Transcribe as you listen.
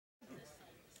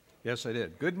Yes, I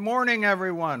did. Good morning,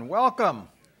 everyone. Welcome.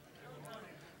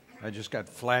 I just got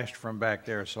flashed from back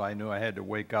there, so I knew I had to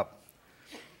wake up.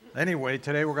 Anyway,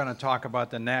 today we're going to talk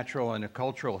about the natural and the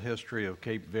cultural history of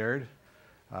Cape Verde.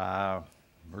 We're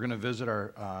going to visit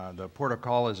the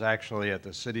protocol is actually at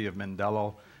the city of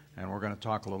Mindelo, and we're going to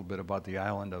talk a little bit about the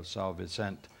island of São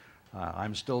Vicente.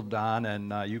 I'm still Don,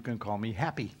 and you can call me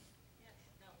Happy.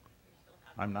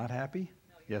 I'm not happy?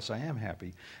 Yes, I am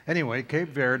happy. Anyway, Cape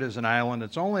Verde is an island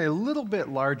that's only a little bit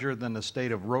larger than the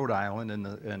state of Rhode Island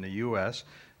in the U.S.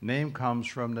 Name comes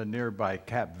from the nearby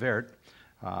Cape Verde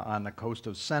on the coast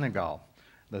of Senegal.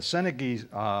 The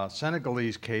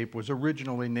Senegalese Cape was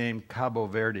originally named Cabo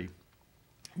Verde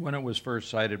when it was first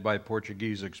sighted by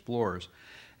Portuguese explorers.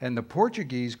 And the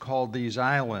Portuguese called these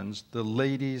islands the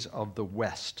Ladies of the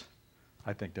West.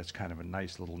 I think that's kind of a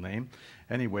nice little name.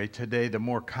 Anyway, today the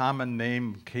more common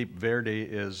name Cape Verde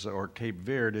is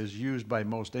used by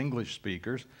most English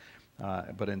speakers.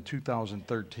 But in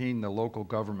 2013, the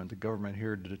government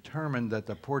here determined that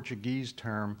the Portuguese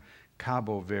term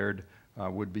Cabo Verde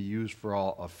would be used for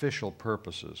all official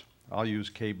purposes. I'll use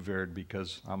Cape Verde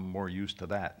because I'm more used to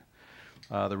that.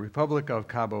 The Republic of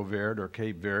Cabo Verde, or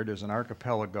Cape Verde, is an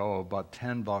archipelago of about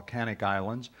 10 volcanic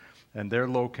islands, and they're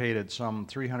located some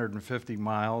 350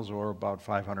 miles or about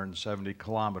 570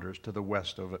 kilometers to the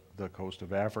west of the coast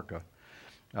of Africa.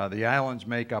 The islands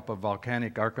make up a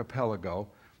volcanic archipelago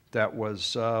that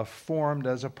was formed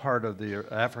as a part of the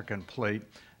African plate,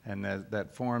 and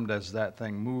that formed as that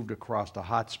thing moved across the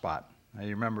hot spot. Now, you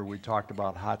remember we talked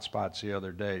about hot spots the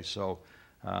other day, so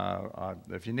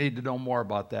if you need to know more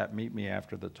about that, meet me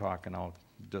after the talk and I'll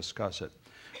discuss it.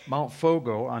 Mount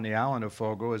Fogo on the island of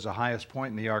Fogo is the highest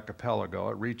point in the archipelago.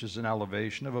 It reaches an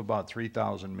elevation of about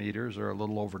 3,000 meters, or a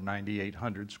little over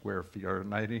 9,800 square feet, or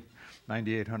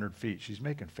 9,800 feet. She's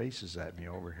making faces at me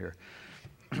over here.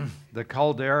 The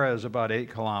caldera is about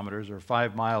 8 kilometers, or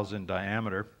 5 miles in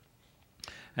diameter.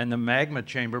 And the magma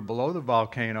chamber below the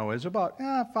volcano is about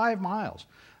 5 miles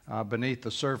beneath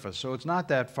the surface, so it's not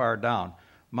that far down.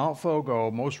 Mount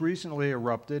Fogo most recently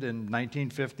erupted in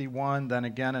 1951, then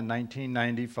again in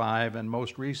 1995, and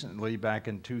most recently back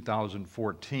in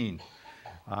 2014.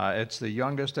 It's the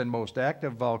youngest and most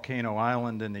active volcano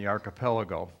island in the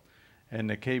archipelago. In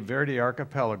the Cape Verde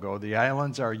archipelago, the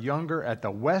islands are younger at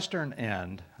the western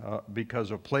end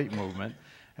because of plate movement,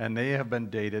 and they have been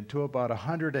dated to about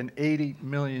 180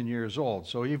 million years old.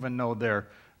 So even though they're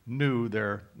new,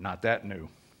 they're not that new.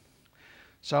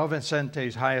 São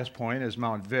Vicente's highest point is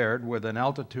Mount Verde, with an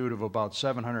altitude of about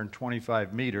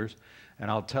 725 meters.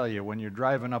 And I'll tell you, when you're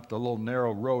driving up the little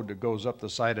narrow road that goes up the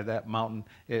side of that mountain,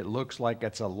 it looks like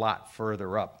it's a lot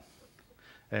further up.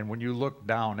 And when you look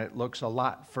down, it looks a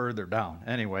lot further down.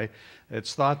 Anyway,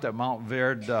 it's thought that Mount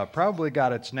Verde probably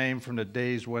got its name from the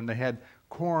days when they had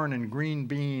corn and green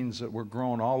beans that were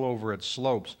grown all over its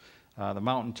slopes. The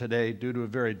mountain today, due to a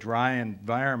very dry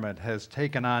environment, has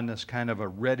taken on this kind of a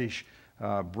reddish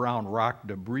brown rock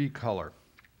debris color.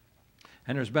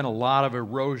 And there's been a lot of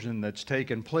erosion that's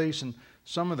taken place, and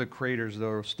some of the craters,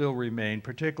 though, still remain,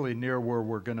 particularly near where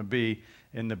we're going to be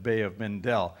in the Bay of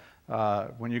Mindelo.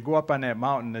 When you go up on that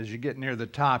mountain, as you get near the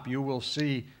top, you will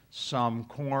see some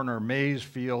corn or maize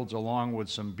fields along with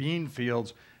some bean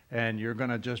fields, and you're going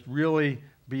to just really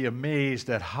be amazed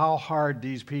at how hard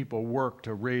these people work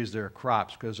to raise their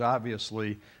crops, because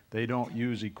obviously they don't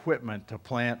use equipment to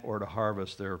plant or to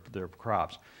harvest their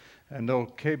crops. And though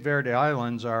Cape Verde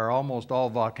Islands are almost all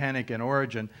volcanic in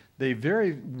origin, they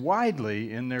vary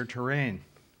widely in their terrain.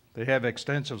 They have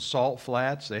extensive salt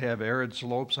flats, they have arid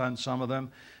slopes on some of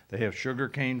them, they have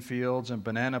sugarcane fields and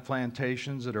banana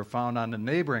plantations that are found on the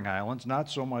neighboring islands, not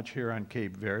so much here on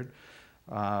Cape Verde.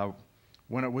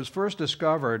 When it was first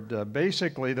discovered,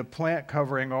 basically the plant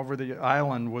covering over the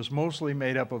island was mostly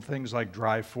made up of things like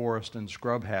dry forest and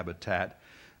scrub habitat.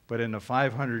 But in the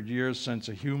 500 years since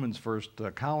the humans first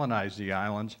colonized the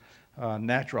islands,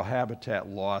 natural habitat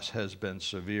loss has been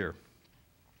severe.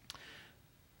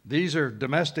 These are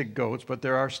domestic goats, but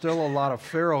there are still a lot of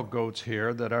feral goats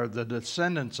here that are the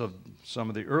descendants of some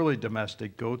of the early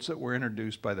domestic goats that were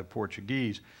introduced by the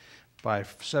Portuguese. By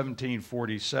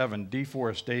 1747,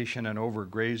 deforestation and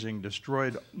overgrazing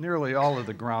destroyed nearly all of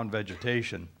the ground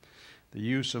vegetation. The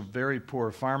use of very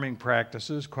poor farming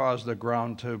practices caused the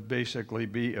ground to basically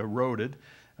be eroded,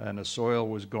 and the soil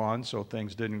was gone, so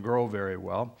things didn't grow very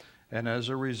well. And as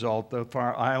a result, the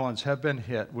islands have been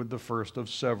hit with the first of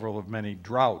several of many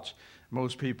droughts.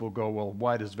 Most people go, well,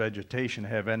 why does vegetation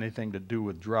have anything to do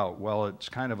with drought? Well, it's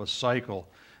kind of a cycle.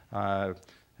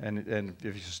 And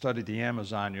if you study the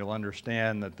Amazon, you'll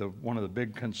understand that one of the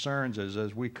big concerns is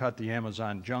as we cut the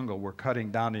Amazon jungle, we're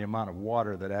cutting down the amount of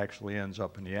water that actually ends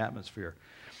up in the atmosphere.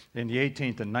 In the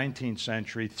 18th and 19th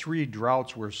century, 3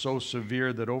 droughts were so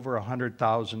severe that over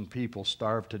 100,000 people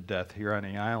starved to death here on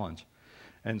the islands.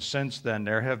 And since then,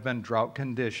 there have been drought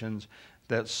conditions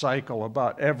that cycle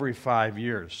about every 5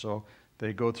 years. So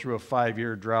they go through a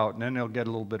 5-year drought, and then they'll get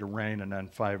a little bit of rain, and then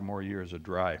 5 more years of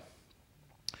dry.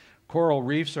 Coral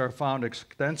reefs are found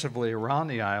extensively around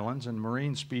the islands, and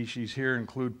marine species here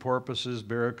include porpoises,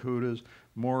 barracudas,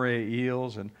 moray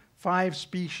eels, and 5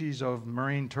 species of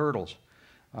marine turtles.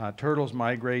 Turtles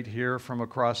migrate here from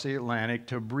across the Atlantic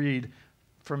to breed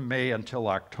from May until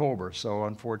October, so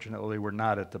unfortunately we're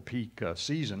not at the peak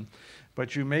season,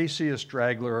 but you may see a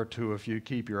straggler or 2 if you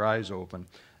keep your eyes open.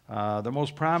 The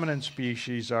most prominent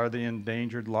species are the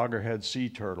endangered loggerhead sea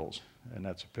turtles, and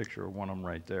that's a picture of one of them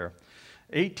right there.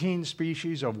 18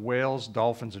 species of whales,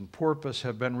 dolphins, and porpoise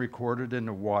have been recorded in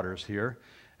the waters here,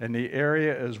 and the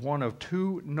area is one of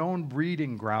 2 known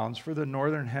breeding grounds for the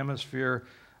northern hemisphere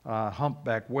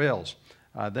humpback whales.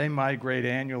 They migrate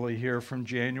annually here from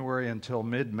January until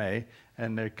mid-May,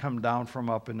 and they come down from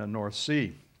up in the North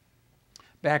Sea.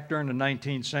 Back during the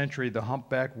 19th century, the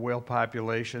humpback whale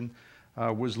population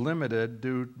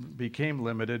became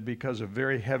limited because of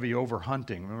very heavy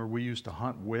overhunting. Remember, we used to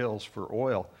hunt whales for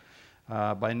oil.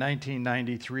 By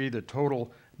 1993, the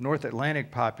total North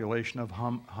Atlantic population of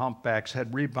humpbacks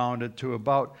had rebounded to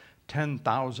about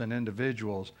 10,000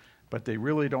 individuals, but they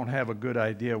really don't have a good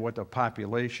idea what the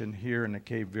population here in the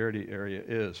Cape Verde area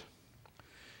is.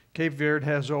 Cape Verde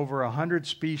has over 100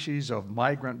 species of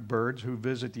migrant birds who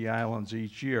visit the islands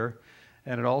each year,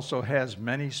 and it also has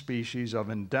many species of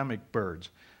endemic birds.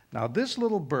 Now, this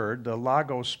little bird, the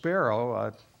Lago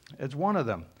sparrow, it's one of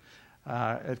them.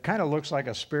 It kind of looks like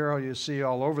a sparrow you see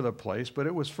all over the place, but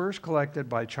it was first collected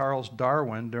by Charles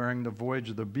Darwin during the voyage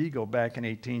of the Beagle back in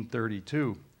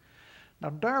 1832. Now,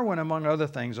 Darwin, among other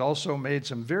things, also made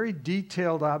some very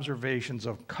detailed observations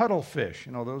of cuttlefish.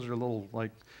 You know, those are little, like,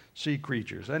 sea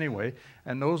creatures. Anyway,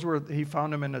 and he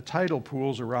found them in the tidal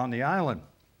pools around the island.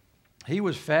 He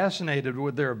was fascinated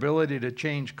with their ability to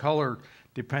change color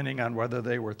depending on whether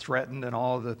they were threatened and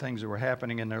all of the things that were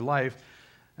happening in their life.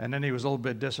 And then he was a little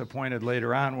bit disappointed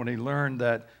later on when he learned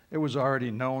that it was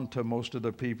already known to most of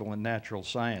the people in natural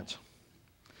science.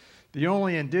 The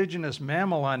only indigenous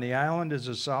mammal on the island is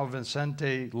a São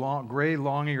Vicente gray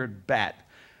long-eared bat.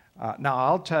 Now,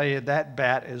 I'll tell you, that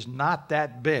bat is not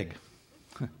that big.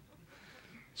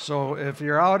 So if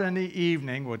you're out in the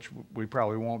evening, which we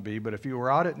probably won't be, but if you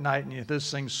were out at night and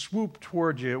this thing swooped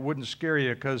towards you, it wouldn't scare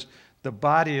you because the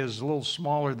body is a little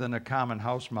smaller than a common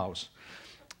house mouse.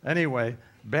 Anyway,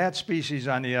 bat species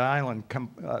on the island,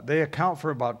 they account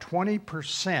for about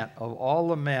 20% of all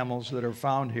the mammals that are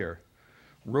found here.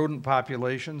 Rodent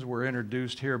populations were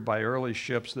introduced here by early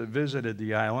ships that visited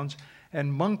the islands,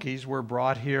 and monkeys were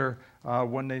brought here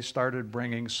when they started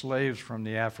bringing slaves from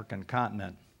the African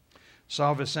continent.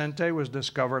 São Vicente was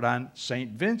discovered on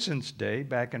St. Vincent's Day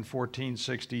back in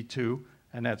 1462,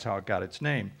 and that's how it got its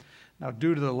name. Now,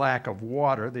 due to the lack of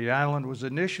water, the island was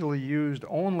initially used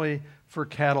only for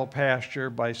cattle pasture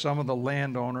by some of the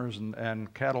landowners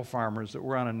and cattle farmers that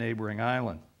were on a neighboring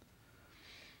island.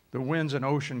 The winds and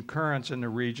ocean currents in the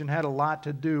region had a lot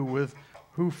to do with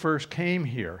who first came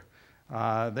here.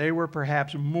 They were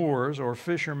perhaps Moors or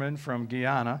fishermen from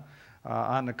Guyana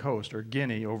on the coast, or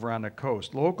Guinea over on the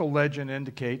coast. Local legend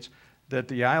indicates that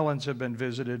the islands have been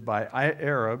visited by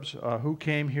Arabs who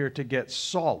came here to get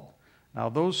salt. Now,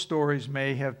 those stories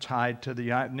may have tied to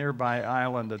the nearby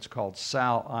island that's called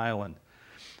Sal Island.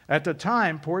 At the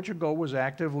time, Portugal was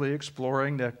actively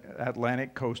exploring the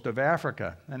Atlantic coast of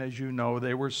Africa, and as you know,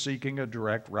 they were seeking a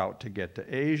direct route to get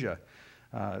to Asia,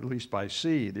 at least by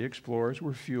sea. The explorers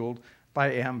were fueled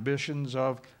by ambitions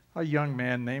of a young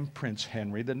man named Prince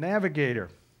Henry the Navigator.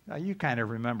 Now, you kind of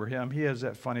remember him. He has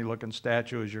that funny-looking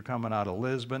statue as you're coming out of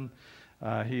Lisbon.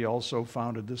 He also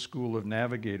founded the School of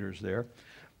Navigators there.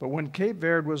 But when Cape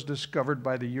Verde was discovered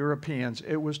by the Europeans,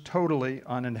 it was totally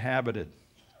uninhabited.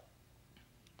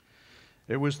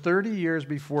 It was 30 years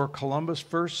before Columbus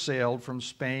first sailed from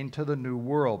Spain to the New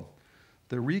World.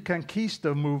 The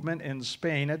Reconquista movement in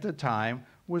Spain at the time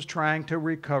was trying to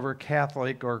recover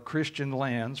Catholic or Christian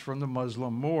lands from the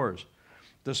Muslim Moors.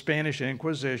 The Spanish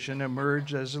Inquisition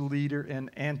emerged as a leader in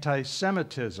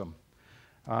anti-Semitism.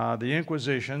 The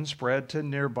Inquisition spread to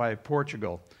nearby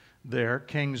Portugal. There,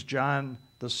 Kings John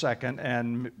II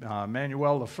and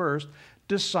Manuel I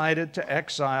decided to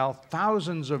exile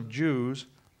thousands of Jews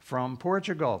from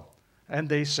Portugal, and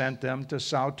they sent them to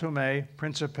São Tomé,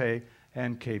 Príncipe,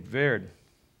 and Cape Verde.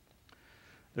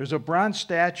 There's a bronze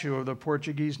statue of the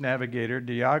Portuguese navigator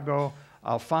Diego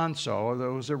Alfonso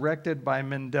that was erected by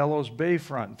Mindelo's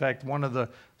bayfront. In fact, one of the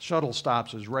shuttle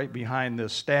stops is right behind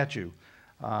this statue.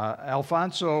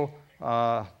 Alfonso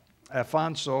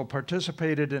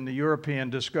participated in the European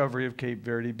discovery of Cape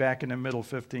Verde back in the middle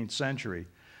 15th century.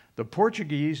 The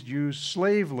Portuguese used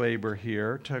slave labor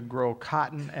here to grow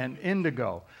cotton and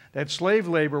indigo. That slave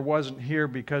labor wasn't here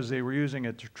because they were using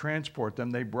it to transport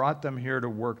them. They brought them here to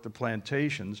work the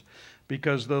plantations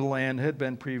because the land had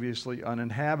been previously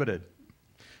uninhabited.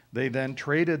 They then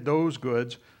traded those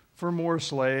goods for more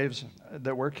slaves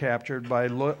that were captured by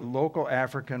local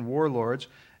African warlords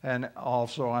and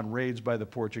also on raids by the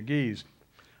Portuguese.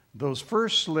 Those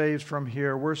first slaves from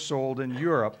here were sold in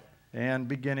Europe, and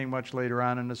beginning much later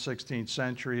on in the 16th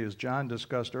century, as John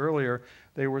discussed earlier,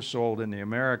 they were sold in the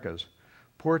Americas.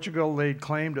 Portugal laid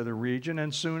claim to the region,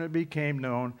 and soon it became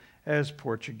known as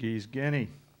Portuguese Guinea.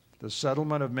 The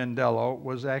settlement of Mindelo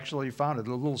was actually founded.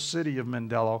 The little city of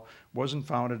Mindelo wasn't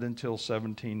founded until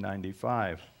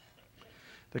 1795.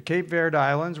 The Cape Verde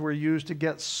Islands were used to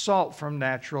get salt from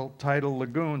natural tidal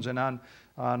lagoons, and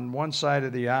on one side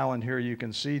of the island here you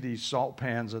can see these salt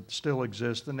pans that still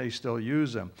exist, and they still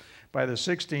use them. By the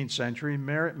 16th century,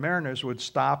 mariners would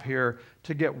stop here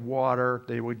to get water.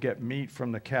 They would get meat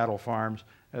from the cattle farms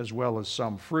as well as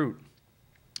some fruit.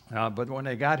 But when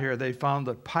they got here, they found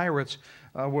that pirates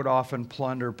would often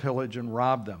plunder, pillage, and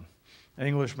rob them.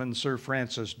 Englishman Sir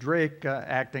Francis Drake,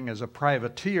 acting as a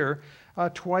privateer,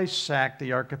 twice sacked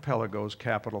the archipelago's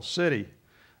capital city.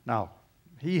 Now,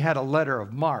 he had a letter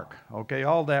of marque, okay?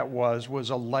 All that was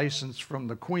a license from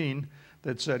the Queen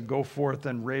that said, go forth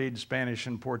and raid Spanish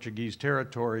and Portuguese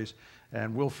territories,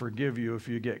 and we'll forgive you if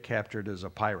you get captured as a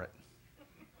pirate.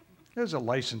 There's a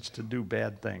license to do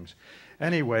bad things.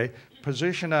 Anyway,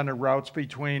 positioned on the routes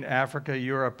between Africa,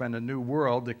 Europe, and the New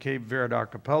World, the Cape Verde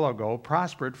archipelago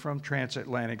prospered from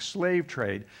transatlantic slave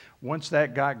trade. Once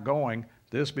that got going,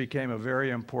 this became a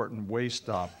very important way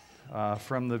stop.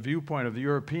 From the viewpoint of the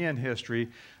European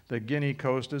history, the Guinea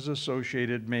coast is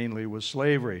associated mainly with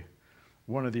slavery.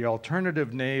 One of the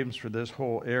alternative names for this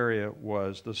whole area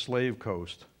was the Slave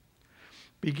Coast.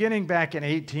 Beginning back in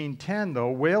 1810,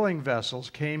 though, whaling vessels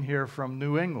came here from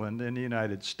New England in the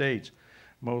United States,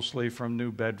 mostly from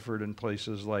New Bedford and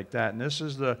places like that. And this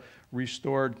is the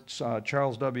restored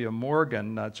Charles W.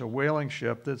 Morgan. It's a whaling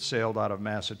ship that sailed out of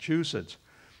Massachusetts.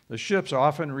 The ships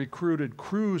often recruited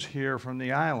crews here from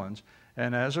the islands,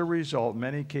 and as a result,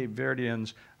 many Cape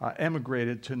Verdeans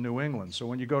emigrated to New England. So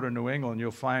when you go to New England,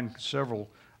 you'll find several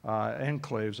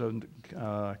enclaves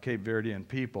of Cape Verdean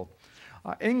people.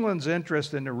 England's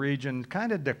interest in the region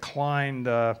kind of declined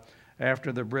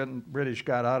after the British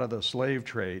got out of the slave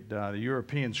trade. The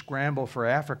European scramble for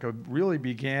Africa really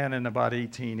began in about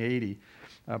 1880.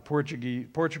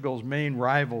 Portugal's main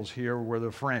rivals here were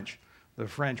the French. The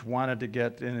French wanted to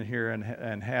get in here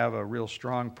and have a real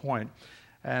strong point.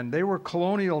 And they were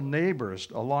colonial neighbors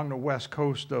along the west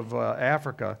coast of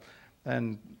Africa,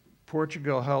 and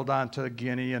Portugal held on to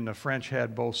Guinea, and the French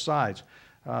had both sides.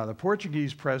 The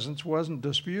Portuguese presence wasn't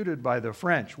disputed by the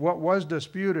French. What was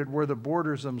disputed were the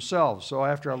borders themselves. So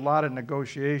after a lot of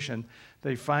negotiation,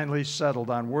 they finally settled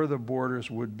on where the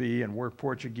borders would be and where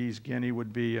Portuguese Guinea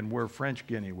would be and where French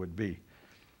Guinea would be.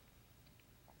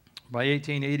 By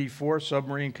 1884,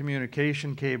 submarine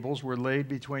communication cables were laid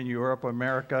between Europe,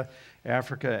 America,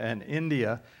 Africa, and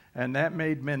India, and that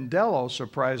made Mindelo,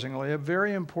 surprisingly, a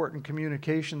very important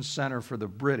communications center for the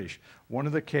British. One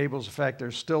of the cables, in fact,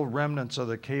 there's still remnants of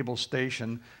the cable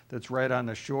station that's right on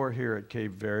the shore here at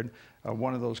Cape Verde.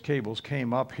 One of those cables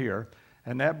came up here,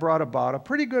 and that brought about a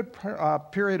pretty good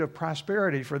period of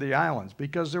prosperity for the islands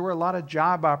because there were a lot of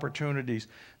job opportunities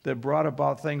that brought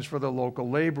about things for the local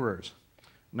laborers.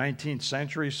 19th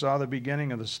century saw the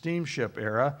beginning of the steamship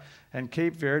era, and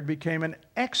Cape Verde became an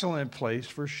excellent place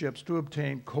for ships to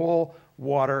obtain coal,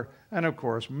 water, and of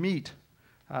course meat.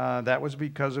 That was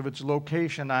because of its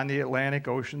location on the Atlantic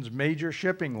Ocean's major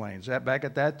shipping lanes. Back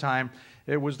at that time,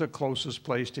 it was the closest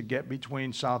place to get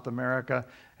between South America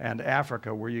and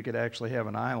Africa, where you could actually have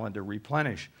an island to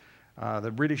replenish.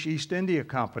 The British East India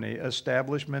Company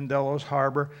established Mindelo's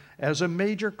harbor as a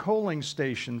major coaling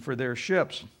station for their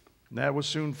ships. That was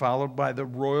soon followed by the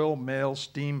Royal Mail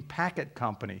Steam Packet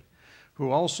Company,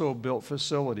 who also built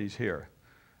facilities here.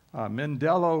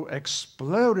 Mindelo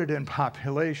exploded in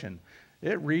population.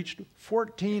 It reached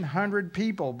 1,400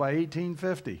 people by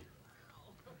 1850.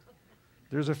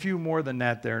 There's a few more than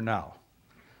that there now.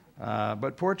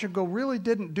 But Portugal really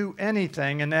didn't do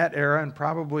anything in that era and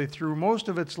probably through most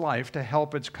of its life to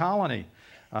help its colony.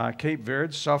 Cape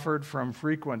Verde suffered from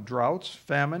frequent droughts,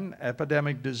 famine,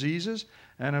 epidemic diseases,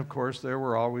 and of course there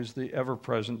were always the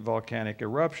ever-present volcanic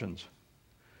eruptions.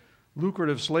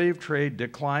 Lucrative slave trade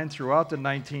declined throughout the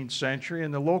 19th century,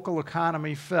 and the local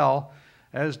economy fell,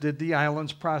 as did the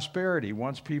island's prosperity.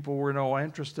 Once people were no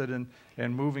interested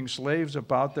in moving slaves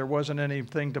about, there wasn't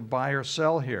anything to buy or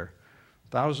sell here.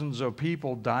 Thousands of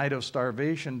people died of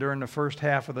starvation during the first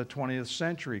half of the 20th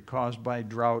century, caused by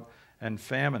drought and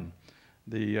famine.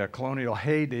 The colonial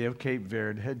heyday of Cape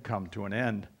Verde had come to an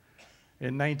end.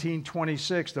 In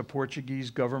 1926, the Portuguese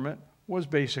government was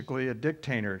basically a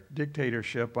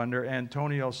dictatorship under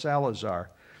Antonio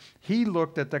Salazar. He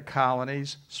looked at the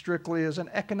colonies strictly as an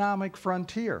economic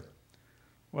frontier.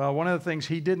 Well, one of the things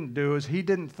he didn't do is he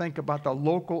didn't think about the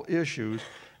local issues,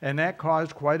 and that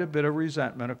caused quite a bit of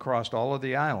resentment across all of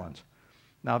the islands.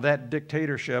 Now, that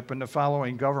dictatorship and the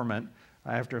following government,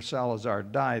 after Salazar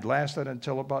died, lasted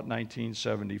until about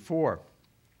 1974.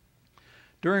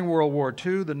 During World War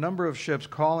II, the number of ships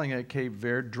calling at Cape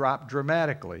Verde dropped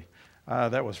dramatically.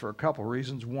 That was for a couple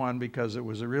reasons. One, because it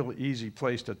was a really easy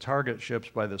place to target ships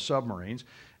by the submarines,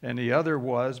 and the other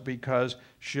was because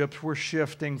ships were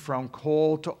shifting from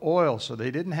coal to oil, so they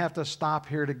didn't have to stop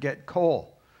here to get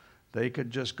coal. They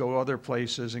could just go other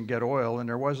places and get oil, and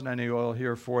there wasn't any oil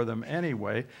here for them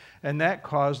anyway, and that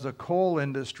caused the coal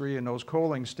industry and those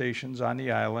coaling stations on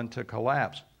the island to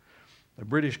collapse. The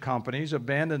British companies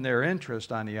abandoned their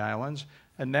interest on the islands,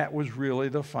 and that was really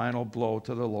the final blow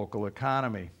to the local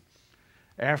economy.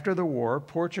 After the war,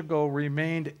 Portugal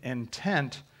remained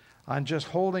intent on just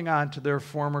holding on to their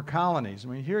former colonies. I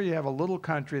mean, here you have a little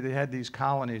country that had these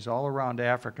colonies all around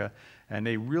Africa, and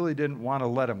they really didn't want to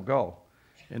let them go.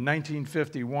 In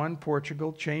 1951,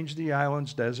 Portugal changed the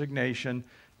island's designation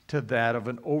to that of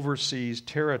an overseas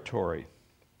territory.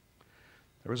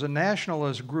 There was a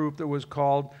nationalist group that was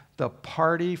called the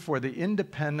Party for the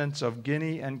Independence of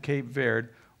Guinea and Cape Verde,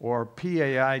 or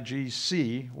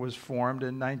PAIGC, was formed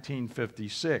in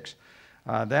 1956.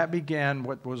 That began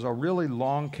what was a really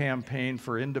long campaign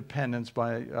for independence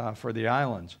for the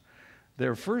islands.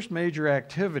 Their first major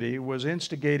activity was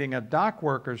instigating a dock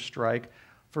workers' strike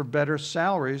for better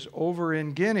salaries over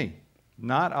in Guinea,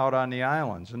 not out on the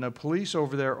islands. And the police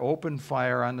over there opened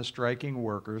fire on the striking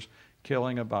workers,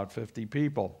 killing about 50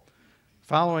 people.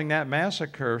 Following that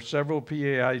massacre, several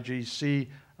PAIGC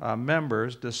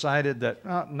members decided that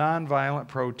nonviolent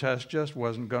protest just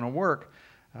wasn't going to work.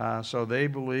 So they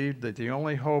believed that the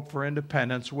only hope for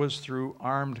independence was through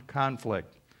armed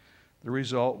conflict. The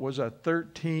result was a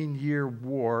 13-year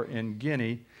war in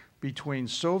Guinea between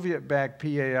Soviet-backed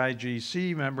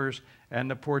PAIGC members and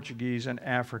the Portuguese and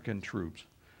African troops.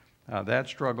 That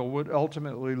struggle would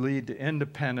ultimately lead to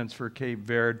independence for Cape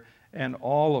Verde and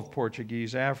all of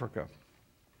Portuguese Africa.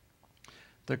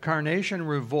 The Carnation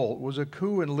Revolt was a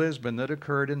coup in Lisbon that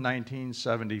occurred in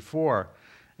 1974.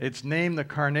 Its name, the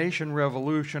Carnation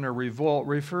Revolution or Revolt,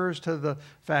 refers to the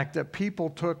fact that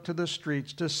people took to the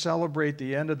streets to celebrate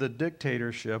the end of the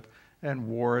dictatorship and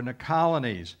war in the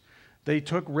colonies. They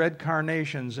took red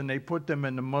carnations and they put them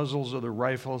in the muzzles of the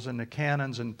rifles and the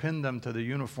cannons and pinned them to the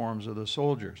uniforms of the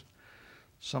soldiers.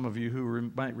 Some of you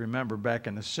who might remember back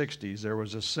in the 60s, there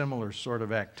was a similar sort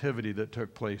of activity that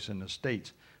took place in the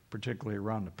States, particularly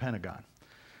around the Pentagon.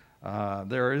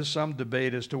 There is some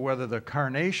debate as to whether the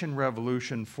Carnation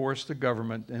Revolution forced the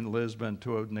government in Lisbon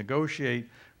to negotiate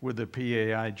with the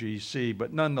PAIGC,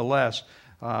 but nonetheless,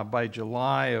 by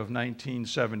July of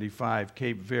 1975,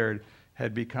 Cape Verde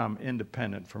had become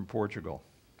independent from Portugal.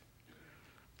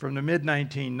 From the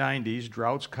mid-1990s,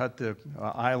 droughts cut the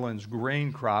island's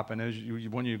grain crop, and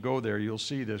when you go there, you'll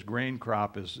see this grain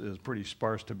crop is pretty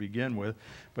sparse to begin with,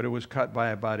 but it was cut by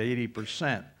about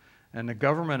 80%. And the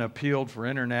government appealed for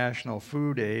international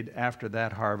food aid after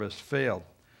that harvest failed.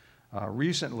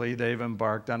 Recently, they've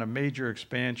embarked on a major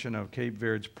expansion of Cape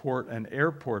Verde's port and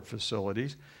airport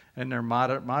facilities, and they're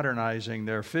modernizing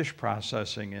their fish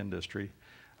processing industry.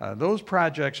 Those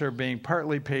projects are being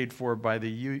partly paid for by the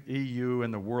EU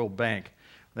and the World Bank,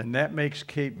 and that makes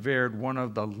Cape Verde one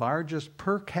of the largest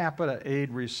per capita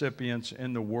aid recipients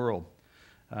in the world.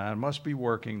 It must be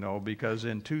working, though, because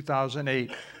in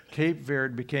 2008, Cape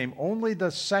Verde became only the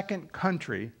second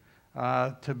country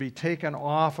to be taken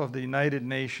off of the United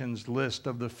Nations list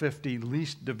of the 50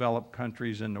 least developed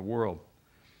countries in the world.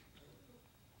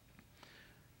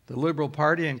 The Liberal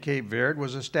Party in Cape Verde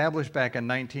was established back in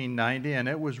 1990, and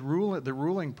it was the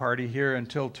ruling party here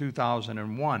until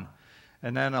 2001.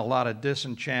 And then a lot of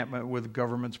disenchantment with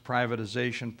government's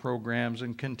privatization programs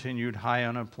and continued high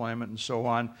unemployment and so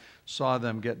on saw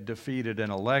them get defeated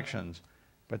in elections.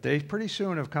 But they pretty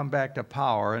soon have come back to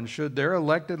power, and should their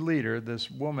elected leader, this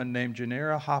woman named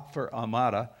Janira Hopfer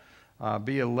Amata,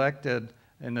 be elected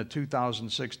in the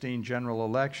 2016 general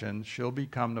election, she'll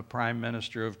become the Prime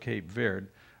Minister of Cape Verde,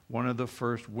 one of the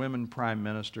first women prime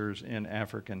ministers in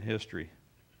African history.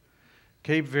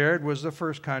 Cape Verde was the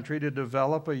first country to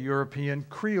develop a European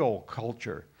Creole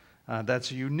culture.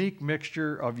 That's a unique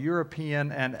mixture of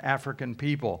European and African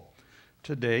people.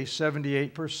 Today,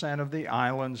 78% of the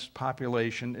island's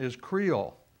population is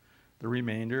Creole. The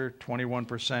remainder,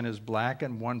 21%, is black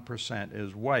and 1%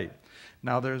 is white.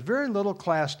 Now, there's very little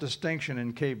class distinction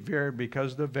in Cape Verde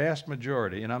because the vast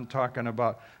majority, and I'm talking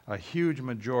about a huge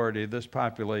majority of this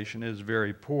population, is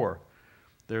very poor.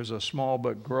 There's a small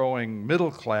but growing middle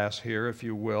class here, if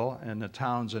you will, in the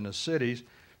towns and the cities,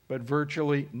 but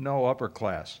virtually no upper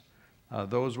class.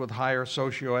 Those with higher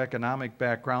socioeconomic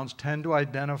backgrounds tend to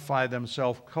identify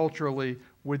themselves culturally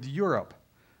with Europe.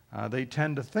 They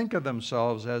tend to think of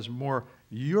themselves as more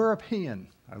European.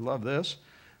 I love this.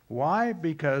 Why?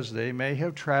 Because they may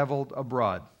have traveled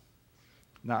abroad,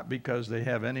 not because they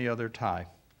have any other tie.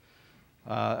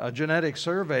 A genetic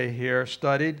survey here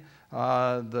studied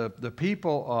the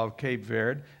people of Cape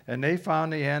Verde, and they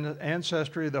found the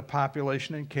ancestry of the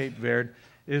population in Cape Verde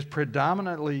is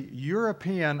predominantly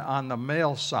European on the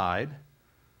male side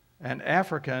and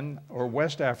African or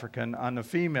West African on the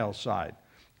female side.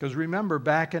 Because remember,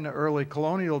 back in the early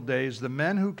colonial days, the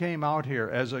men who came out here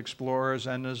as explorers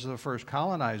and as the first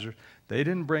colonizers, they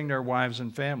didn't bring their wives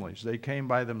and families. They came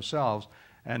by themselves,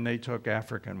 and they took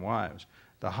African wives.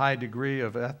 The high degree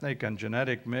of ethnic and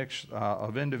genetic mix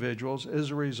of individuals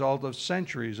is a result of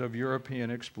centuries of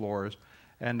European explorers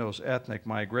and those ethnic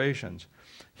migrations.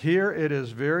 Here it is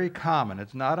very common,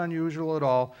 it's not unusual at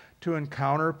all, to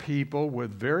encounter people with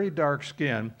very dark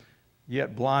skin,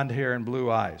 yet blonde hair and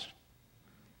blue eyes.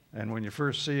 And when you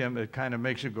first see them, it kind of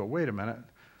makes you go, wait a minute.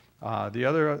 The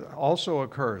other also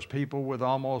occurs, people with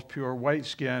almost pure white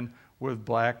skin with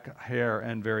black hair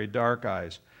and very dark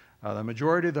eyes. The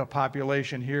majority of the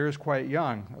population here is quite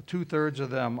young. 2/3 of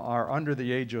them are under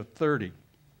the age of 30.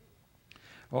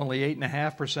 Only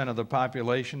 8.5% of the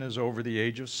population is over the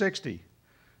age of 60,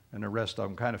 and the rest of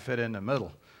them kind of fit in the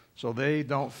middle. So they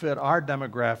don't fit our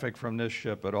demographic from this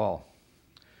ship at all.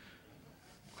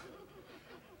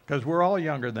 Because we're all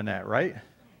younger than that, right?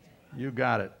 You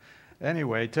got it.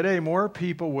 Anyway, today more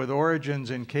people with origins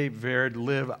in Cape Verde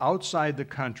live outside the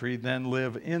country than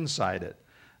live inside it.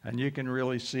 And you can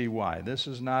really see why. This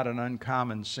is not an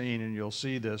uncommon scene, and you'll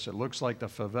see this. It looks like the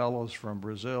favelas from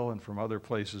Brazil and from other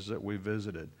places that we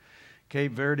visited.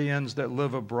 Cape Verdeans that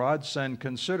live abroad send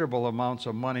considerable amounts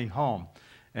of money home,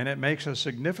 and it makes a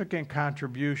significant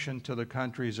contribution to the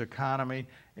country's economy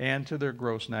and to their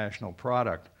gross national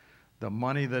product. The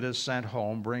money that is sent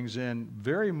home brings in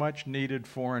very much needed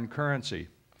foreign currency.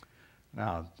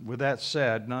 Now, with that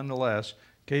said, nonetheless,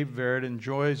 Cape Verde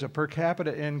enjoys a per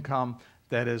capita income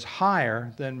that is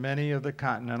higher than many of the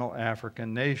continental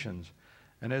African nations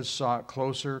and has sought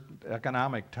closer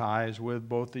economic ties with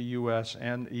both the U.S.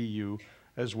 and EU,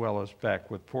 as well as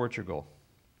back with Portugal.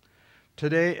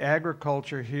 Today,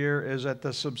 agriculture here is at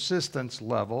the subsistence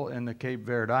level in the Cape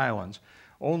Verde Islands.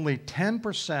 Only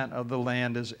 10% of the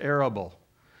land is arable.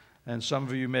 And some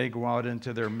of you may go out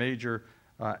into their major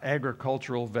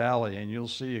agricultural valley, and you'll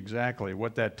see exactly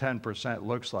what that 10%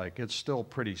 looks like. It's still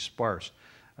pretty sparse.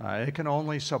 It can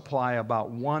only supply about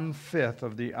 1/5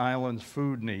 of the island's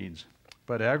food needs,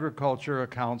 but agriculture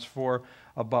accounts for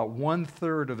about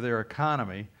 1/3 of their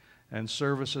economy, and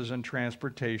services and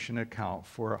transportation account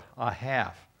for a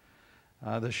half.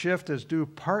 The shift is due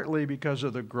partly because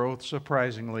of the growth,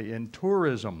 surprisingly, in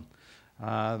tourism.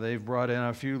 They've brought in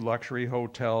a few luxury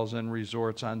hotels and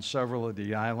resorts on several of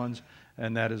the islands,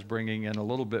 and that is bringing in a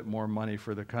little bit more money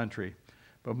for the country.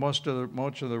 But most of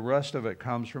the rest of it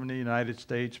comes from the United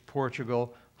States,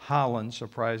 Portugal, Holland,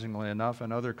 surprisingly enough,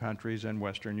 and other countries in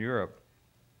Western Europe.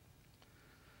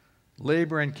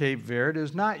 Labor in Cape Verde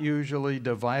is not usually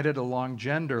divided along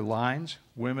gender lines.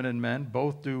 Women and men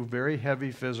both do very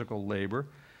heavy physical labor.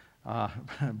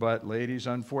 But ladies,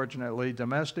 unfortunately,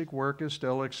 domestic work is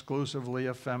still exclusively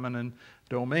a feminine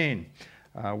domain.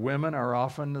 Women are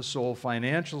often the sole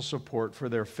financial support for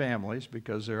their families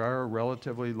because there are a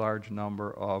relatively large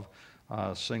number of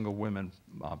single women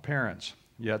parents.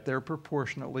 Yet they're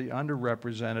proportionately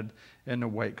underrepresented in the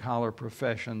white-collar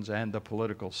professions and the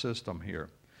political system here.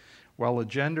 While the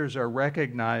genders are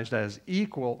recognized as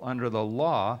equal under the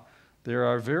law, there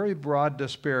are very broad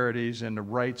disparities in the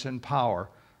rights and power.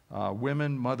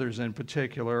 Women, mothers in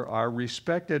particular, are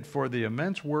respected for the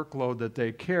immense workload that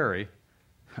they carry,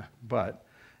 but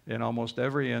in almost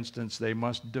every instance, they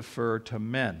must defer to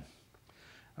men.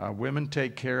 Women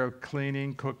take care of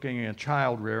cleaning, cooking, and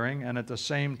child rearing, and at the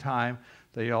same time,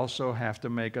 they also have to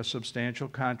make a substantial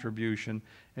contribution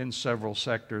in several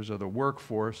sectors of the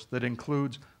workforce that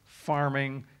includes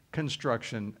farming,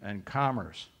 construction, and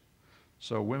commerce.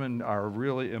 So women are a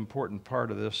really important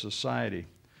part of this society.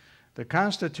 The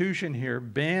Constitution here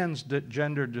bans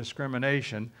gender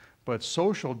discrimination, but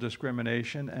social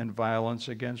discrimination and violence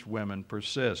against women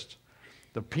persists.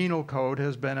 The Penal Code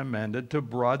has been amended to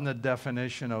broaden the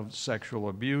definition of sexual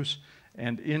abuse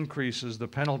and increases the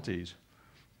penalties.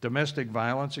 Domestic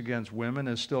violence against women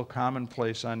is still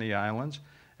commonplace on the islands,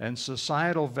 and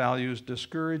societal values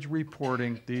discourage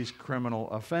reporting these criminal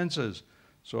offenses.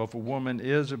 So if a woman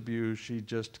is abused, she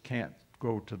just can't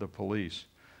go to the police.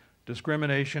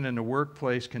 Discrimination in the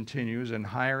workplace continues in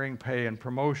hiring, pay, and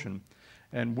promotion,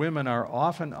 and women are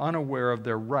often unaware of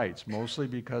their rights, mostly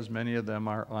because many of them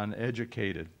are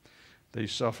uneducated. They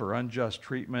suffer unjust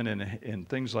treatment in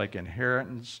things like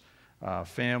inheritance,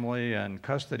 family, and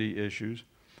custody issues.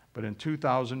 But in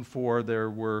 2004, there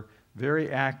were very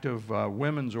active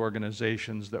women's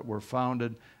organizations that were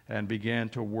founded and began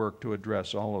to work to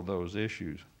address all of those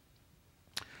issues.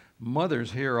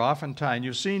 Mothers here oftentimes,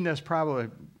 you've seen this probably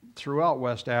throughout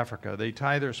West Africa, they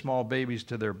tie their small babies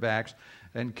to their backs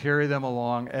and carry them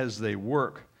along as they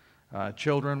work.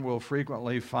 Children will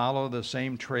frequently follow the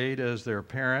same trade as their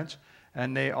parents,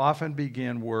 and they often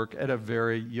begin work at a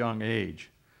very young age.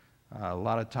 A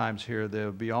lot of times here,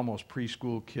 there'll be almost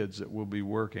preschool kids that will be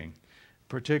working.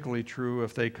 Particularly true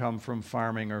if they come from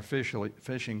farming or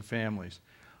fishing families.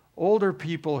 Older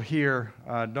people here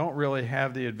don't really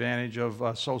have the advantage of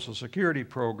a Social Security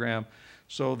program,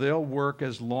 so they'll work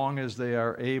as long as they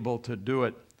are able to do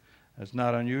it. It's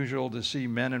not unusual to see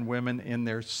men and women in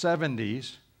their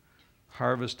 70s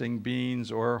harvesting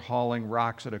beans or hauling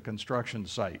rocks at a construction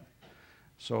site.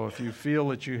 So if you feel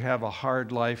that you have a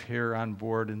hard life here on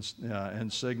board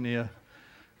Insignia,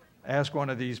 ask one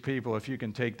of these people if you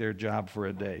can take their job for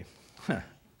a day.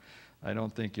 I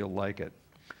don't think you'll like it.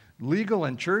 Legal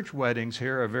and church weddings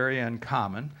here are very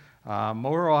uncommon.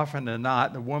 More often than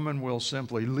not, the woman will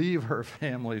simply leave her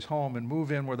family's home and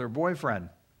move in with her boyfriend.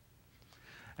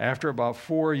 After about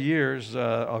 4 years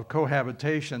of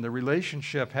cohabitation, the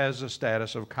relationship has the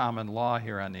status of common law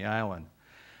here on the island.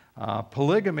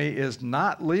 Polygamy is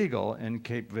not legal in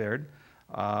Cape Verde,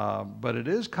 but it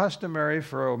is customary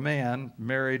for a man,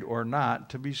 married or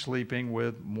not, to be sleeping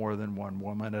with more than one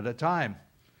woman at a time.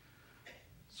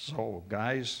 So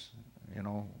guys, you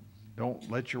know, don't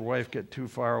let your wife get too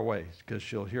far away because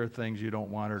she'll hear things you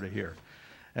don't want her to hear.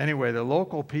 Anyway, the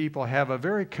local people have a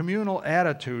very communal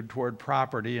attitude toward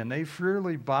property, and they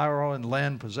freely borrow and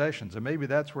lend possessions. And maybe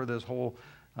that's where this whole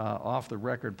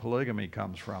off-the-record polygamy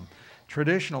comes from.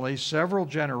 Traditionally, several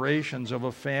generations of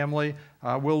a family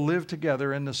will live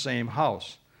together in the same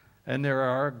house. And there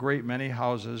are a great many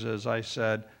houses, as I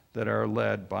said, that are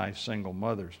led by single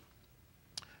mothers.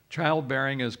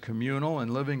 Childbearing is communal,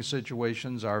 and living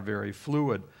situations are very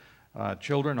fluid.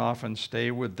 Children often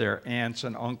stay with their aunts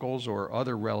and uncles or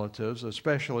other relatives,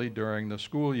 especially during the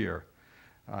school year.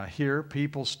 Here,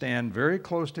 people stand very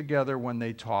close together when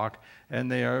they talk, and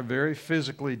they are very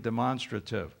physically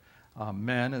demonstrative.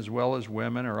 Men, as well as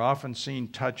women, are often seen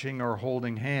touching or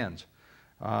holding hands.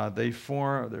 Their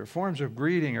forms of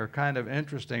greeting are kind of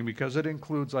interesting because it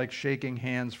includes like shaking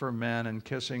hands for men and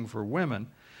kissing for women.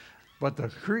 But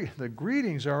the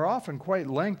greetings are often quite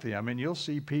lengthy. I mean, you'll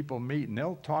see people meet and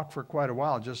they'll talk for quite a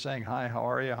while just saying, hi, how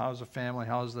are you? How's the family?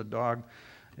 How's the dog?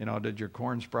 You know, did your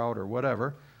corn sprout or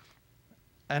whatever?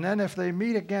 And then if they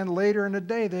meet again later in the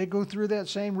day, they go through that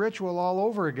same ritual all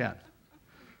over again.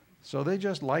 So they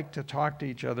just like to talk to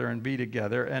each other and be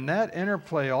together. And that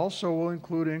interplay also will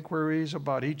include inquiries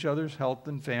about each other's health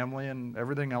and family and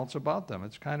everything else about them.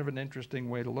 It's kind of an interesting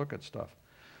way to look at stuff.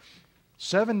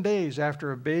 7 days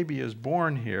after a baby is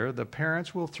born here, the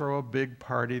parents will throw a big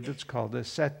party that's called a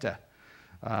seta.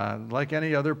 Like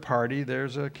any other party,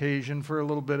 there's an occasion for a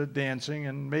little bit of dancing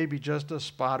and maybe just a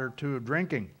spot or two of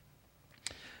drinking.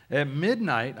 At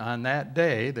midnight on that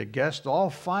day, the guests all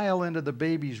file into the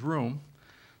baby's room,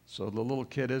 so the little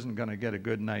kid isn't going to get a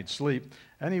good night's sleep.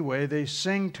 Anyway, they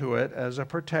sing to it as a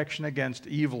protection against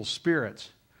evil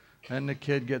spirits. And the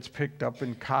kid gets picked up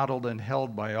and coddled and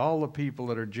held by all the people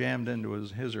that are jammed into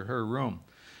his or her room.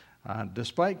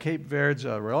 Despite Cape Verde's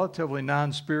relatively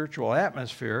non-spiritual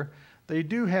atmosphere, they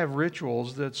do have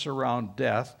rituals that surround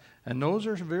death, and those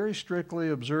are very strictly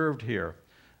observed here.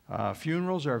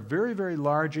 Funerals are very, very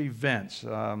large events,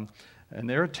 and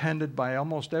they're attended by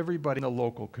almost everybody in the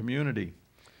local community.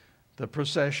 The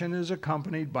procession is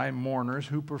accompanied by mourners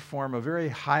who perform a very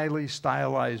highly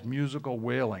stylized musical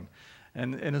wailing.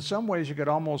 And in some ways, you could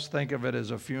almost think of it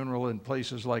as a funeral in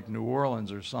places like New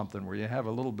Orleans or something, where you have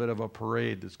a little bit of a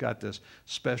parade that's got this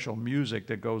special music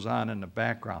that goes on in the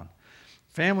background.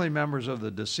 Family members of the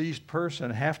deceased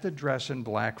person have to dress in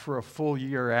black for a full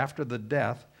year after the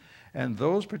death, and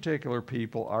those particular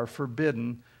people are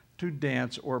forbidden to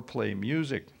dance or play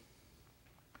music.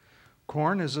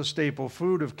 Corn is a staple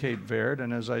food of Cape Verde,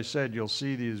 and as I said, you'll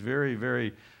see these very,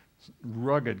 very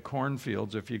rugged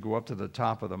cornfields if you go up to the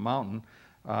top of the mountain.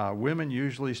 Women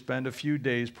usually spend a few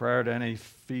days prior to any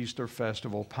feast or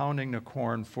festival pounding the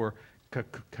corn for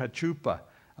cachupa.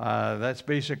 That's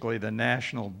basically the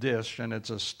national dish, and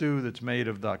it's a stew that's made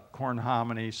of the corn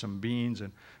hominy, some beans,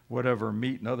 and whatever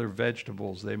meat and other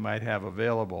vegetables they might have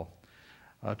available.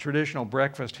 A traditional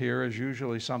breakfast here is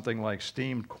usually something like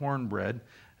steamed cornbread,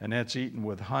 and that's eaten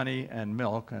with honey and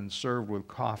milk and served with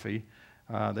coffee.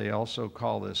 They also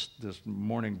call this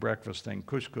morning breakfast thing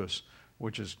couscous,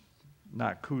 which is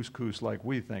not couscous like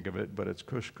we think of it, but it's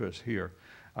couscous here.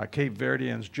 Cape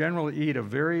Verdeans generally eat a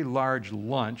very large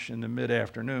lunch in the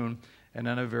mid-afternoon and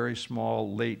then a very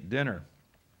small late dinner.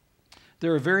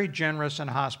 They're a very generous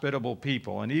and hospitable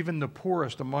people, and even the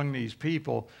poorest among these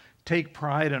people take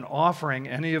pride in offering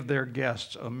any of their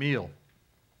guests a meal.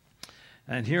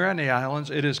 And here on the islands,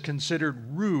 it is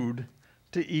considered rude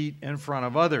to eat in front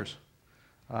of others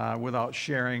without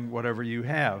sharing whatever you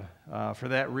have. For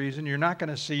that reason, you're not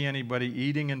going to see anybody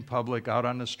eating in public out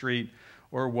on the street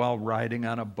or while riding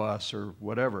on a bus or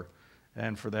whatever.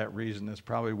 And for that reason, that's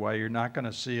probably why you're not going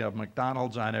to see a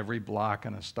McDonald's on every block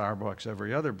and a Starbucks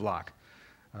every other block.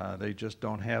 They just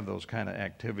don't have those kind of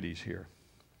activities here.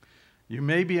 You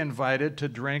may be invited to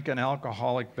drink an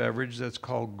alcoholic beverage that's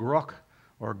called grog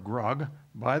or grog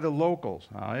by the locals.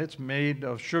 It's made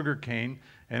of sugar cane,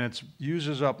 and it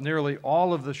uses up nearly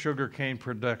all of the sugar cane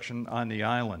production on the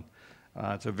island.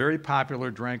 It's a very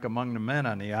popular drink among the men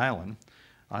on the island.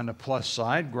 On the plus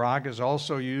side, grog is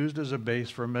also used as a base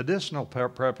for medicinal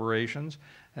preparations,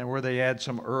 and where they add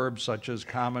some herbs such as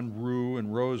common rue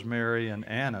and rosemary and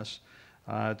anise.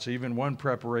 It's even one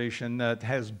preparation that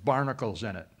has barnacles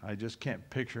in it. I just can't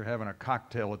picture having a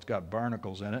cocktail that's got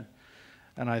barnacles in it.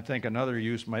 And I think another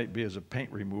use might be as a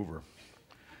paint remover.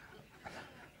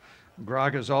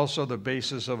 Grog is also the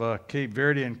basis of a Cape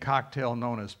Verdean cocktail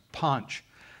known as punch.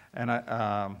 And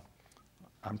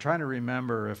I'm trying to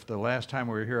remember if the last time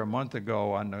we were here a month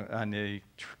ago on the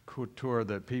tour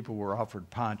that people were offered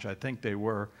punch. I think they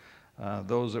were.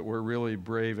 Those that were really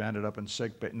brave ended up in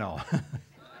sick bay. No.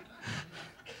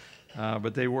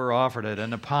 But they were offered it.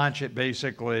 And the punch, it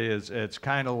basically it's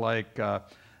kind of like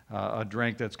a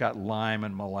drink that's got lime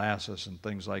and molasses and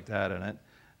things like that in it.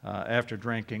 After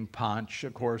drinking punch,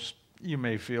 of course, you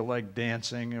may feel like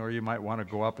dancing, or you might want to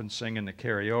go up and sing in the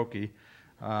karaoke.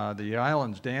 The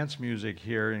island's dance music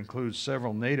here includes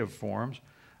several native forms.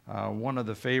 One of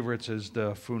the favorites is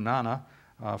the funana.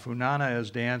 Funana is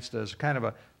danced as kind of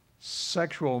a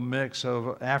sexual mix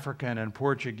of African and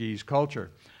Portuguese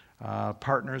culture.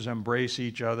 Partners embrace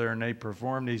each other, and they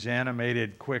perform these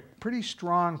animated, quick, pretty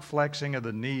strong flexing of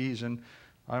the knees, and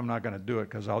I'm not going to do it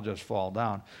because I'll just fall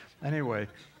down. Anyway,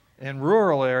 in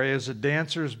rural areas, the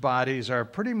dancers' bodies are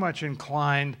pretty much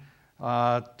inclined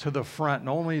to the front, and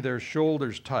only their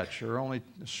shoulders touch, or only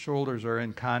shoulders are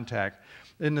in contact.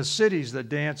 In the cities, the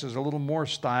dance is a little more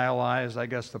stylized. I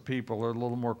guess the people are a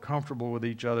little more comfortable with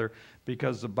each other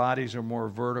because the bodies are more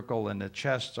vertical and the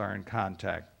chests are in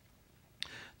contact.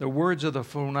 The words of the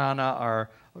funana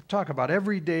talk about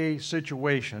everyday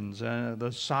situations,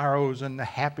 the sorrows and the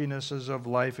happinesses of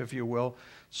life, if you will,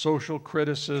 social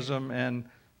criticism, and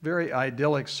very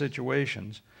idyllic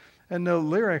situations. And the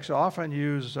lyrics often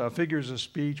use figures of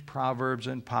speech, proverbs,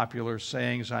 and popular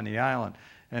sayings on the island,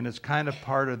 and it's kind of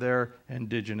part of their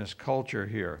indigenous culture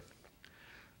here.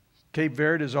 Cape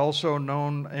Verde is also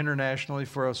known internationally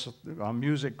for a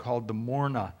music called the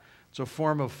morna. It's a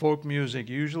form of folk music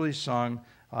usually sung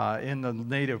in the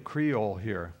native Creole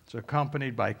here. It's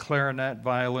accompanied by clarinet,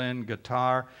 violin,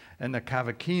 guitar, and the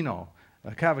cavaquinho.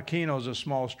 A cavaquinho is a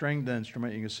small stringed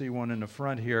instrument. You can see one in the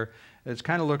front here. It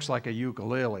kind of looks like a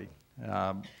ukulele.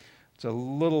 It's a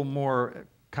little more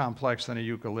complex than a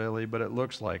ukulele, but it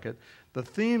looks like it. The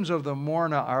themes of the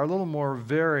morna are a little more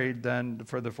varied than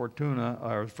for the fortuna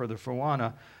or for the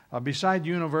fuana. Beside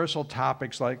universal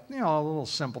topics like, little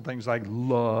simple things like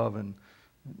love and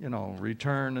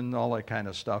return and all that kind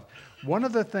of stuff. One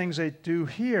of the things they do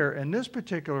here in this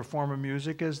particular form of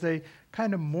music is they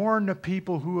kind of mourn the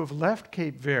people who have left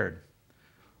Cape Verde,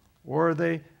 or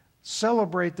they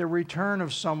celebrate the return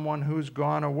of someone who's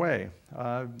gone away.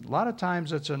 A lot of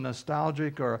times it's a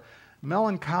nostalgic or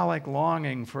melancholic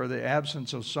longing for the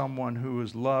absence of someone who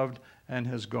is loved and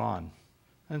has gone.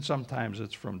 And sometimes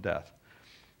it's from death.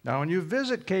 Now, when you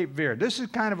visit Cape Verde, this is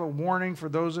kind of a warning for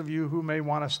those of you who may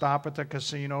want to stop at the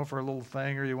casino for a little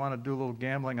thing, or you want to do a little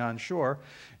gambling on shore.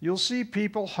 You'll see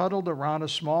people huddled around a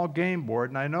small game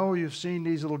board, and I know you've seen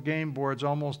these little game boards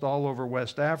almost all over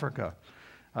West Africa.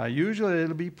 Usually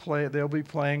they'll be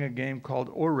playing a game called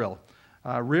Oril.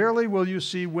 Rarely will you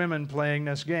see women playing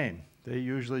this game. They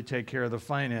usually take care of the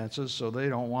finances, so they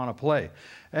don't want to play.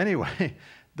 Anyway,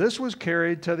 this was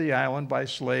carried to the island by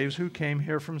slaves who came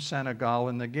here from Senegal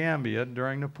and the Gambia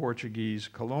during the Portuguese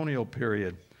colonial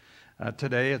period.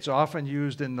 Today, it's often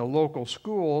used in the local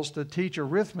schools to teach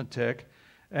arithmetic,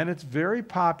 and it's very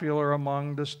popular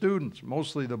among the students,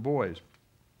 mostly the boys.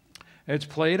 It's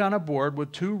played on a board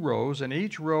with 2 rows, and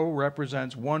each row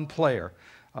represents 1 player.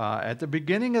 At the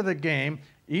beginning of the game,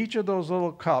 each of those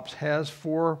little cups has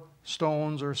 4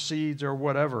 stones or seeds or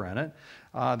whatever in it.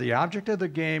 The object of the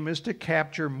game is to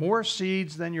capture more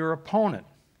seeds than your opponent.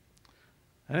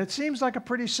 And it seems like a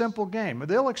pretty simple game.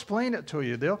 They'll explain it to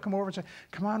you. They'll come over and say,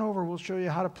 come on over, we'll show you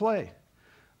how to play.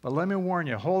 But let me warn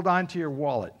you, hold on to your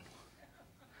wallet.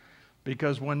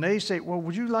 Because when they say, well,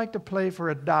 would you like to play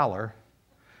for $1?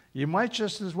 You might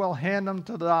just as well hand them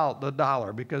to the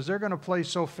dollar, because they're going to play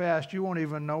so fast you won't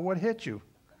even know what hit you.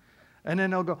 And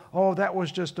then they'll go, oh, that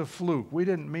was just a fluke. We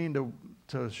didn't mean to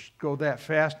go that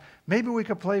fast. Maybe we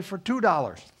could play for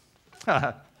 $2.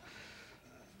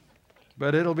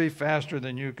 But it'll be faster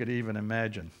than you could even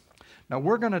imagine. Now,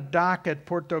 we're going to dock at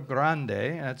Porto Grande.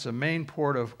 That's the main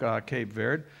port of Cape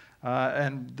Verde.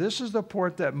 And this is the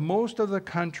port that most of the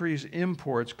country's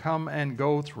imports come and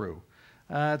go through.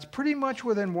 It's pretty much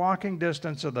within walking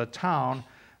distance of the town,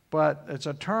 but it's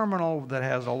a terminal that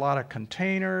has a lot of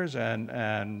containers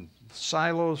and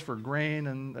silos for grain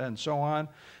and so on,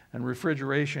 and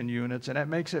refrigeration units, and that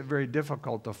makes it very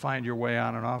difficult to find your way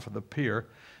on and off of the pier.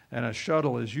 And a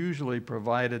shuttle is usually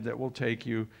provided that will take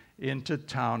you into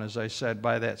town, as I said,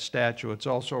 by that statue. It's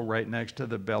also right next to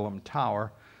the Bellum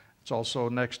Tower. It's also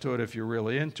next to it, if you're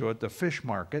really into it, the fish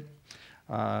market.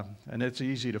 And it's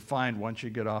easy to find once you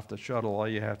get off the shuttle. All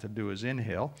you have to do is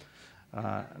inhale.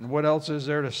 And what else is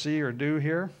there to see or do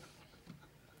here?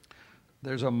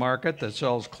 There's a market that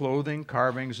sells clothing,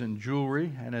 carvings, and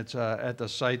jewelry, and it's at the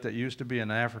site that used to be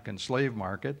an African slave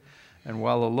market. And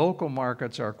while the local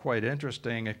markets are quite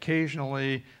interesting,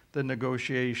 occasionally the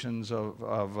negotiations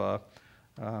for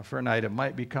an item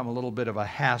might become a little bit of a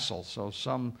hassle. So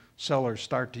some sellers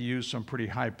start to use some pretty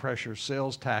high-pressure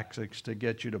sales tactics to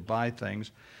get you to buy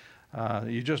things.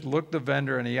 You just look the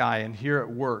vendor in the eye, and here it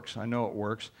works. I know it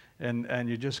works. And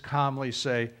you just calmly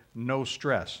say, no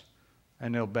stress.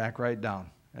 And they'll back right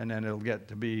down. And then it'll get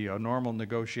to be a normal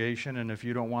negotiation, and if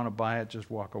you don't want to buy it,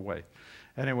 just walk away.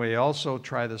 Anyway, also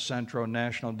try the Centro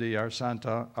National de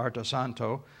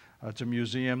Artesanato. It's a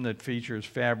museum that features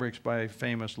fabrics by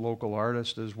famous local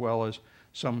artists, as well as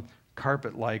some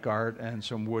carpet-like art and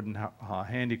some wooden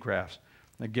handicrafts.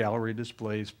 The gallery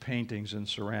displays paintings and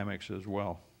ceramics as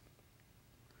well.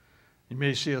 You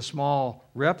may see a small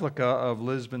replica of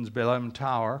Lisbon's Belém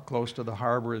Tower close to the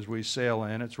harbor as we sail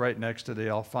in. It's right next to the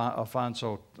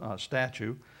Alfonso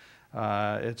statue.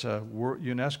 It's a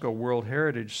UNESCO World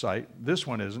Heritage Site. This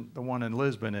one isn't. The one in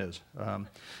Lisbon is.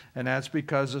 And that's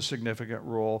because a significant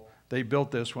role, they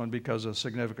built this one because of a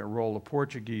significant role the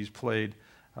Portuguese played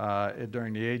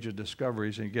during the Age of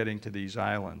Discoveries in getting to these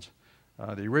islands.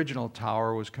 The original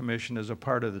tower was commissioned as a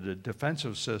part of the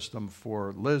defensive system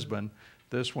for Lisbon.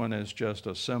 This one is just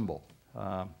a symbol.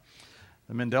 The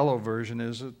Mindelo version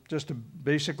is just to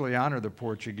basically honor the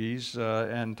Portuguese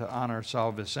and to honor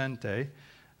São Vicente.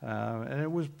 And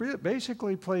it was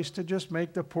basically placed to just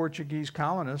make the Portuguese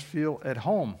colonists feel at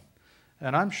home.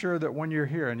 And I'm sure that when you're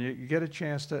here and you get a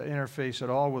chance to interface at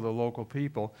all with the local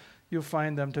people, you'll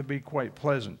find them to be quite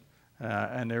pleasant.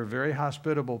 And they're very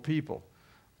hospitable people.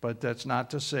 But that's not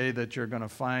to say that you're going to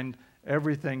find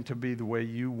everything to be the way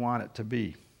you want it to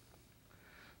be.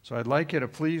 So I'd like you to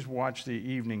please watch the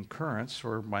evening currents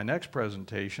for my next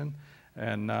presentation.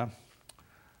 And I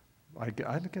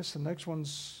guess the next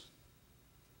one's,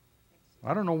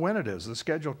 I don't know when it is. The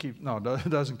schedule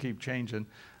doesn't keep changing.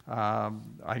 I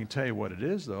can tell you what it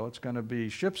is, though. It's going to be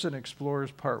Ships and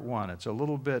Explorers Part 1. It's a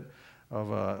little bit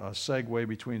of a segue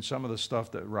between some of the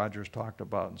stuff that Roger's talked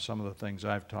about and some of the things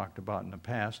I've talked about in the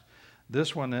past.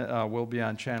 This one will be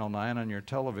on Channel 9 on your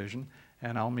television,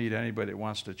 and I'll meet anybody that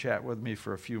wants to chat with me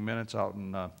for a few minutes out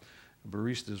in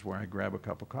Baristas where I grab a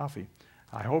cup of coffee.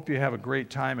 I hope you have a great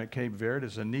time at Cape Verde.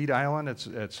 It's a neat island.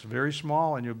 It's very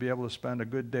small, and you'll be able to spend a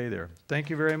good day there. Thank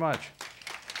you very much.